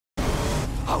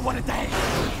what a day!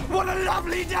 What a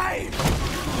lovely day!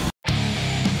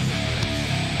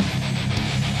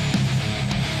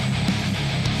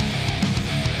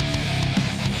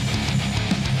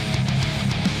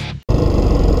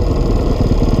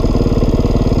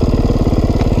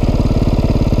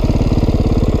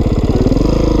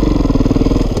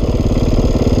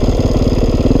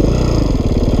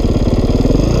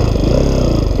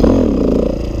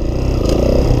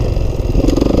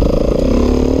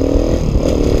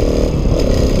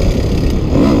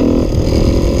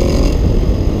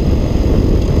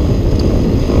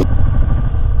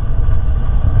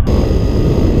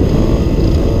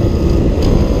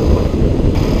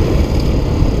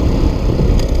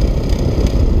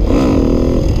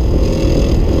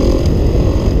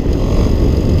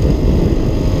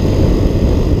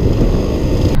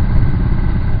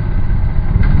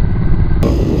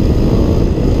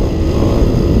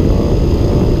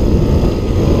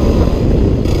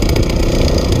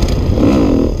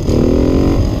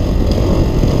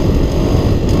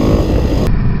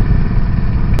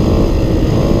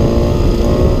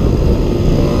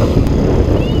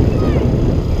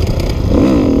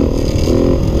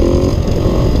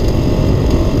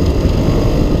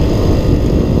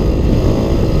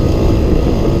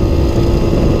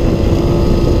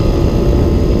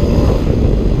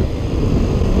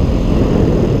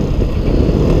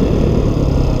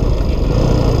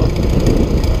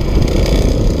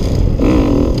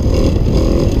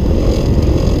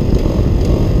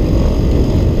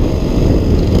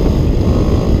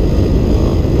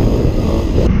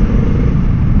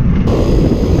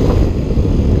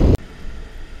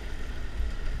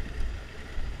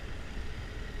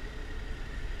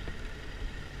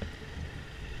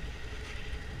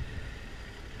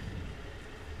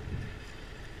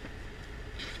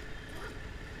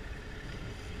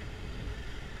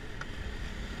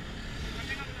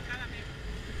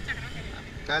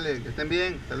 Dale, que estén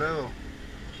bien, hasta luego.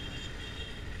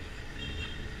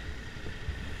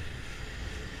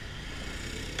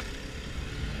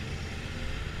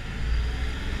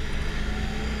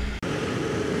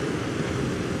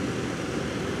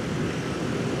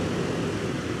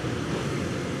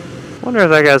 Wonder if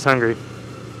that guy's hungry.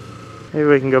 Maybe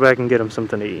we can go back and get him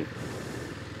something to eat.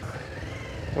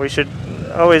 We should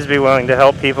always be willing to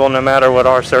help people no matter what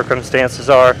our circumstances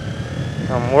are.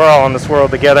 We're all in this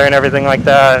world together and everything like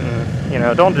that, and you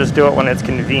know, don't just do it when it's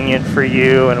convenient for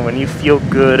you and when you feel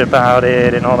good about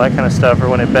it and all that kind of stuff, or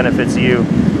when it benefits you.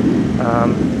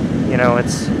 You know,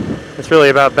 it's really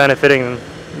about benefiting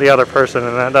the other person,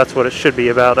 and that's what it should be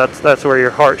about. That's where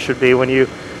your heart should be when you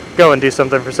go and do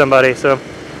something for somebody. So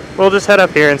we'll just head up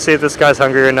here and see if this guy's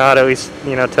hungry or not. At least,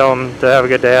 you know, tell him to have a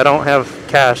good day. I don't have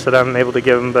cash that I'm able to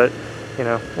give him, but you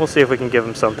know, we'll see if we can give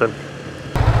him something.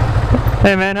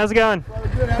 Hey man, how's it going?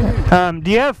 Good, how are you? Do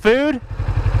you have food?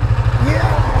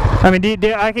 Yeah. I mean,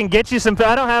 I can get you some.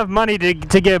 I don't have money to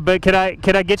give, but could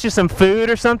I get you some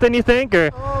food or something? You think, or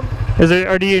is it,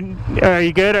 or are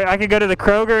you good? Or I could go to the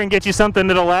Kroger and get you something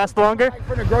that'll last longer. Like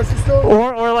from the grocery store?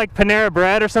 Or like Panera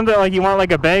Bread or something. Like you want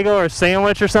like a bagel or a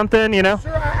sandwich or something, you know?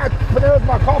 Sure, Panera's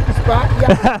my coffee spot.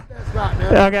 Yeah, that spot,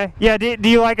 man. Okay. Yeah. Do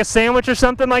you like a sandwich or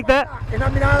something like that? And I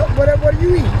mean, what do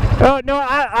you eat? Oh no,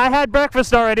 I had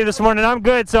breakfast already this morning. I'm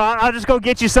good, so I'll just go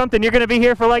get you something. You're gonna be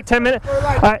here for like 10 minutes. For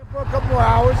a couple more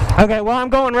hours. Okay, well I'm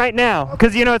going right now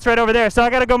because you know it's right over there. So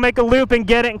I gotta go make a loop and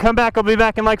get it and come back. I'll be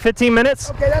back in like 15 minutes.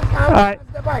 Okay, that's fine. All right.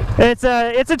 That's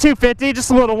It's a 250,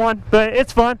 just a little one, but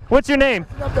it's fun. What's your name?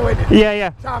 Yeah.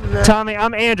 Tommy, man. Tommy,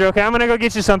 I'm Andrew. Okay, I'm gonna go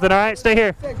get you something. All right, stay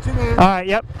here. Thanks, man. All right,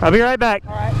 yep. I'll be right back.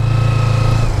 All right.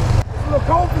 It's a little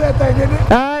cold for that thing, isn't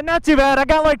it? Not too bad. I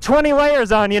got like 20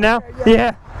 layers on, you know.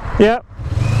 Yeah. Yep.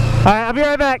 All right, I'll be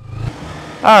right back.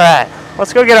 All right,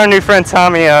 let's go get our new friend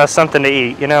Tommy something to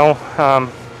eat. You know,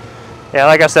 yeah,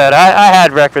 like I said, I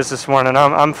had breakfast this morning.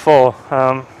 I'm full.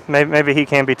 Maybe he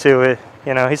can be too.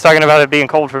 You know, he's talking about it being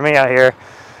cold for me out here.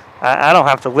 I don't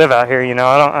have to live out here. You know,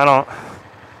 I don't.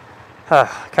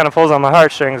 Kind of pulls on my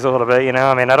heartstrings a little bit. You know,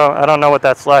 I mean, I don't know what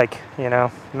that's like. You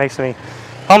know, it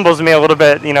humbles me a little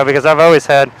bit. You know, because I've always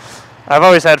had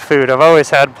food. I've always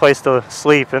had a place to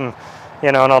sleep and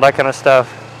you know, and all that kind of stuff.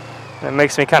 It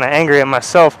makes me kind of angry at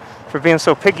myself for being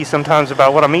so picky sometimes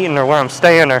about what I'm eating or where I'm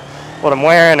staying or what I'm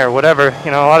wearing or whatever. You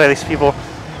know, a lot of these people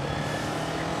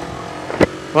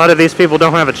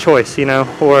don't have a choice, you know,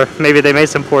 or maybe they made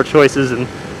some poor choices and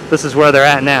this is where they're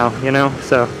at now, you know.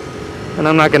 So, and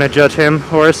I'm not going to judge him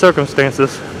or his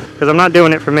circumstances because I'm not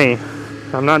doing it for me.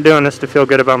 I'm not doing this to feel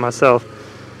good about myself.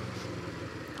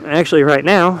 Actually, right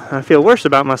now, I feel worse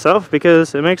about myself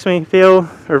because it makes me feel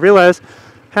or realize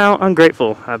how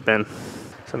ungrateful I've been.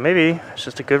 So maybe it's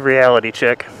just a good reality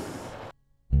check.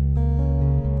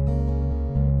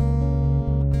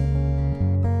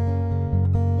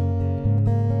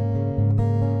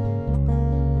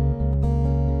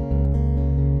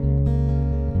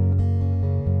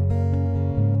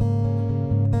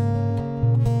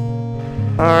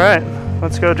 Alright,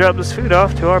 let's go drop this food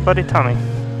off to our buddy Tommy.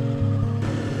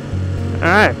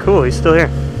 Alright, cool, he's still here.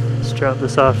 Let's drop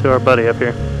this off to our buddy up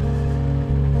here.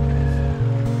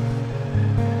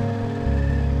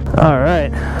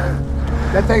 Alright.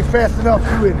 That thing's fast enough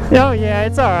too, isn't it? Oh yeah,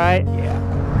 it's alright.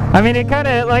 Yeah. I mean, it kind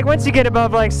of, like, once you get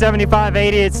above like 75,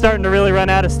 80, it's starting to really run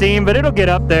out of steam, but it'll get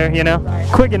up there, you know,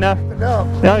 quick enough.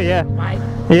 Oh yeah.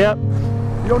 Yep.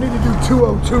 You don't need to do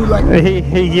 202 like that.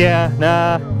 Yeah,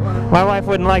 nah. My wife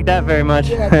wouldn't like that very much.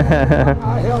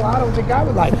 Hell, I don't think I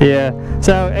would like it. Yeah.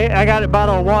 So I got a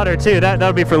bottle of water too.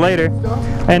 That'll be for later.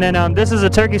 And then this is a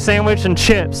turkey sandwich and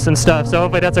chips and stuff. So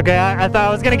hopefully that's okay. I thought I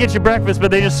was gonna get you breakfast,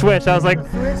 but they just switched. I was like,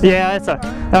 yeah, it's all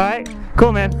right.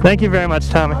 Cool, man. Thank you very much,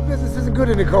 Tommy. My business isn't good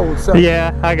in the cold, so.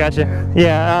 Yeah, I got you.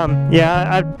 Yeah,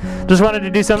 yeah. I just wanted to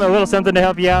do a little something to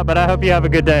help you out, but I hope you have a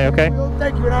good day. Okay. Well,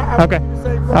 thank you. And I okay.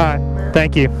 All right. Man.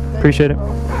 Thank you. Appreciate it.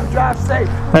 Drive safe.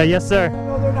 Yes, sir.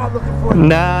 No, they're not looking for you.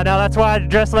 No, that's why I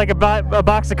dressed like a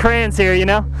box of crayons here, you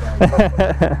know? You're doing the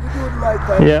right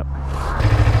thing. Yep.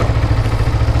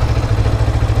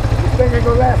 This thing ain't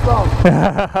gonna last long.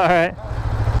 Alright.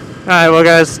 Alright, well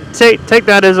guys, take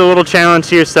that as a little challenge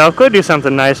to yourself. Go do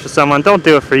something nice for someone. Don't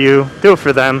do it for you. Do it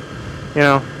for them. You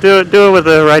know, do it with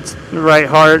the right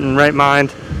heart and right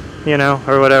mind, you know,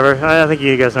 or whatever. I think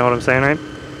you guys know what I'm saying, right?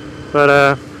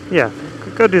 But yeah,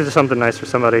 go do something nice for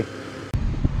somebody.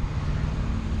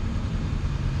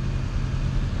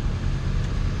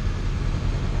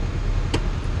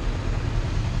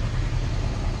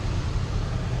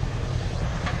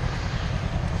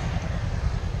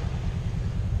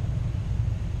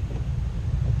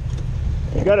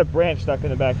 You got a branch stuck in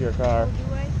the back of your car. Oh,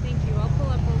 do I? Thank you. I'll pull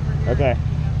up over here. Okay.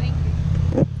 Thank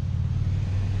you.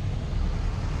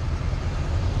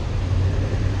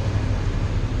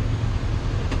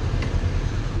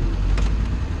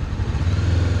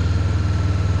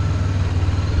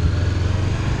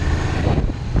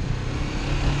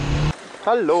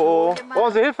 Hallo.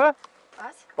 Brauchen Sie Hilfe?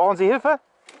 Was? Brauchen Sie Hilfe?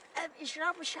 Ich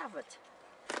glaube, ich habe es.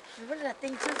 Wir wollen das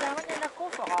Ding zusammen in den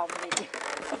Kofferraum legen.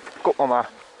 Gucken wir mal.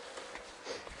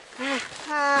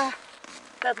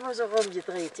 Das muss er rumgedreht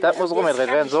werden. Das muss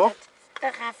rumgedreht werden, so?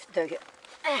 Raftduggen.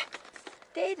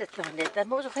 Deed het nog niet. Dat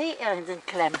moet toch hier ergens in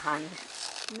klem hangen.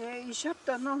 Nee, ich hab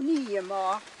das noch nie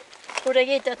gemacht. Oder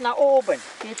geht das nach oben?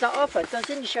 Geht nach oben? Da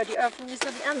sind ja die Öffnungen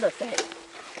an die andere Seite.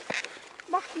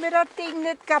 Macht mir das Ding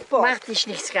nicht kaputt. Macht dich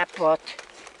nichts kaputt.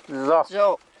 So,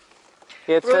 So.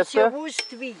 jetzt Bloß ihr feste.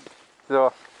 wusst wie.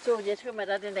 So, So, jetzt können wir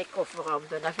das in den Kofferraum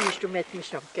tun. Dann fliegst du mit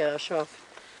mich am Kirchhof.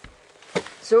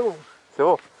 So,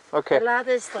 so, der okay.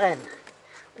 Laden ist drin.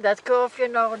 Und das kauft ihr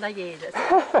noch nach jedes.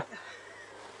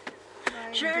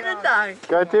 Schönen Dank.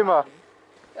 Kein Thema.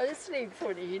 Das ist lieb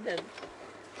von Ihnen.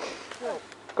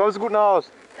 Kommst du gut nach Hause?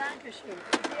 Dankeschön.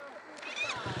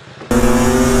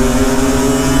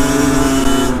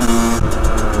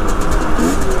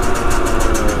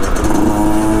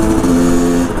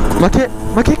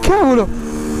 Ma che cavolo?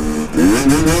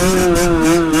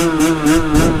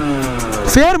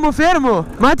 Fermo, fermo!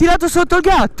 Ma ha tirato sotto il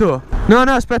gatto! No,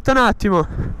 no, aspetta un attimo.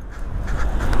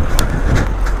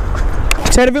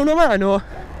 Serve una mano?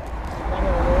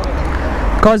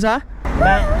 Cosa?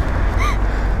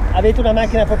 Avete una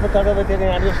macchina per portarlo al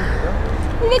veterinario subito?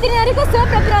 Il veterinario qua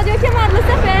sopra, però devo chiamarlo,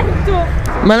 sta aperto.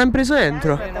 Ma l'hanno preso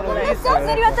dentro? Non so,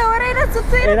 sono arrivata ora, era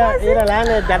sotto Era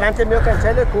là davanti al mio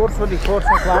cancello, è corso di corsa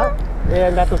qua e è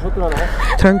andato sotto una macchina.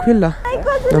 Tranquilla.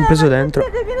 L'hanno preso dentro. È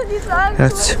pieno di sangue.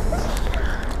 Grazie.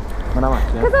 Una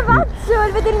macchina. Cosa faccio?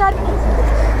 Il veterinario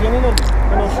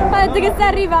ha detto che sta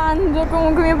arrivando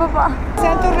comunque mio papà.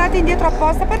 Siamo tornati indietro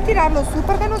apposta per tirarlo su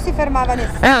perché non si fermava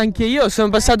nessuno. Anche io sono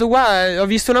passato qua e ho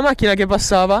visto una macchina che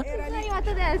passava. Sono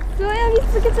arrivata adesso e ho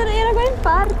visto che era qua in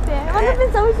parte. Ma non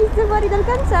pensavo uscisse fuori dal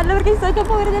cancello perché di solito ho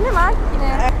paura delle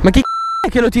macchine. Ma che è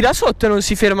che lo tira sotto e non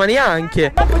si ferma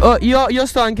neanche? Oh, io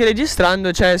sto anche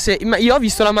registrando, cioè ma io ho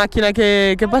visto la macchina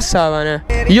che passava, né?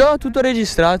 Io ho tutto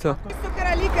registrato. Visto che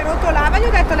era lì che rotolava, gli ho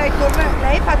detto lei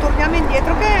fa torniamo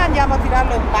indietro che andiamo a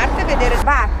tirarlo in parte e vedere.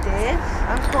 Batte?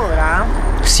 Ancora?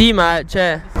 Sì, ma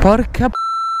cioè, porca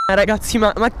ragazzi,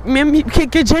 ma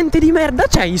che gente di merda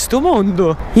c'è in sto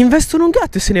mondo? Investono un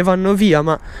gatto e se ne vanno via,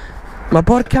 ma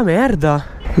porca merda.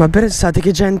 Ma pensate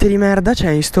che gente di merda c'è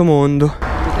in sto mondo?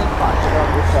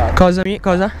 Cosa?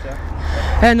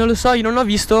 Non lo so, io non ho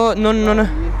visto, Amore,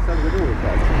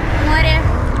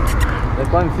 E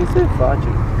qua in fissa è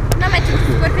facile. No, metti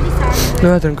un colpo di sangue.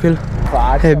 No, tranquillo.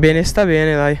 Ebbene, sta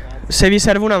bene, dai. Se vi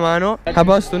serve una mano, a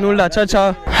posto, nulla, ciao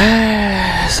ciao.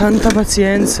 Santa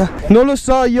pazienza. Non lo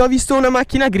so, io ho visto una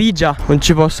macchina grigia. Non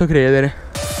ci posso credere.